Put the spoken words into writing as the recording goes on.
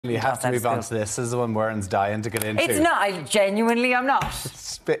You have to move on to this. This is the one Muireann's dying to get into. It's not. I'm not.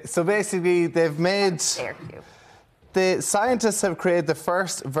 So basically, they've made... The scientists have created the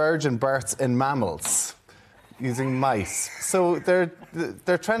first virgin births in mammals using mice. So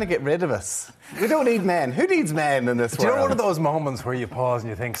they're trying to get rid of us. We don't need men. Who needs men in this world? Do you know one of those moments where you pause and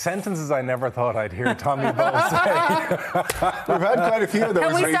you think, sentences I never thought I'd hear Tommy Ball say? We've had quite a few of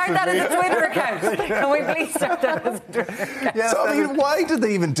those. Can we start that as a Twitter account? Can we please start that as a Twitter account? Yeah, so, I mean, why did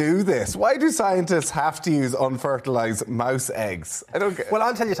they even do this? Why do scientists have to use unfertilised mouse eggs? I don't get... Well,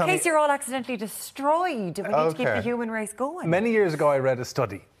 I'll tell you, Tommy. In case you're all accidentally destroyed, we need to keep the human race going. Many years ago, I read a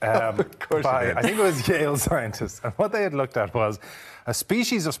study by, I think it was Yale scientists, and what they had looked at was a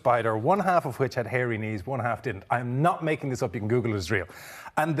species of spider, one half of which had hairy knees, one half didn't. I'm not making this up, you can Google it, it's real.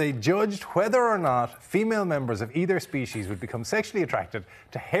 And they judged whether or not female members of either species would become sexually attracted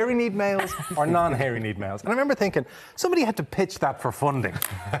to hairy-kneed males or non-hairy-kneed males. And I remember thinking, somebody had to pitch that for funding.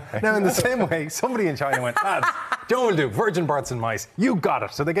 Now, in the same way, somebody in China went, lads, Joe will do virgin births in mice. You got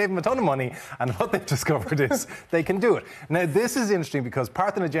it. So they gave them a ton of money, and what they've discovered is they can do it. Now, this is interesting because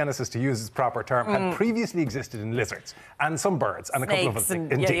parthenogenesis, to use its proper term, had previously existed in lizards and some birds and a couple of other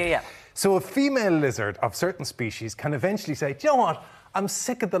things. Yeah. So a female lizard of certain species can eventually say, do you know what? I'm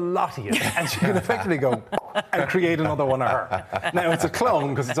sick of the lot of you. And she can effectively go and create another one of her. Now, it's a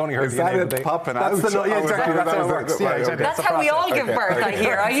clone because it's only her DNA. That it popping out? Yeah, exactly. That's how it works. Yeah, exactly. That's how we all give birth, I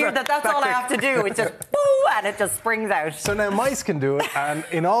hear. I hear that's all I have to do. It's just, boo, and it just springs out. So now mice can do it, and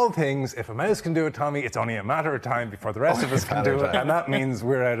in all things, if a mouse can do it, Tommy, it's only a matter of time before the rest of us can do it, and that means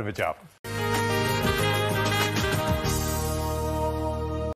we're out of a job.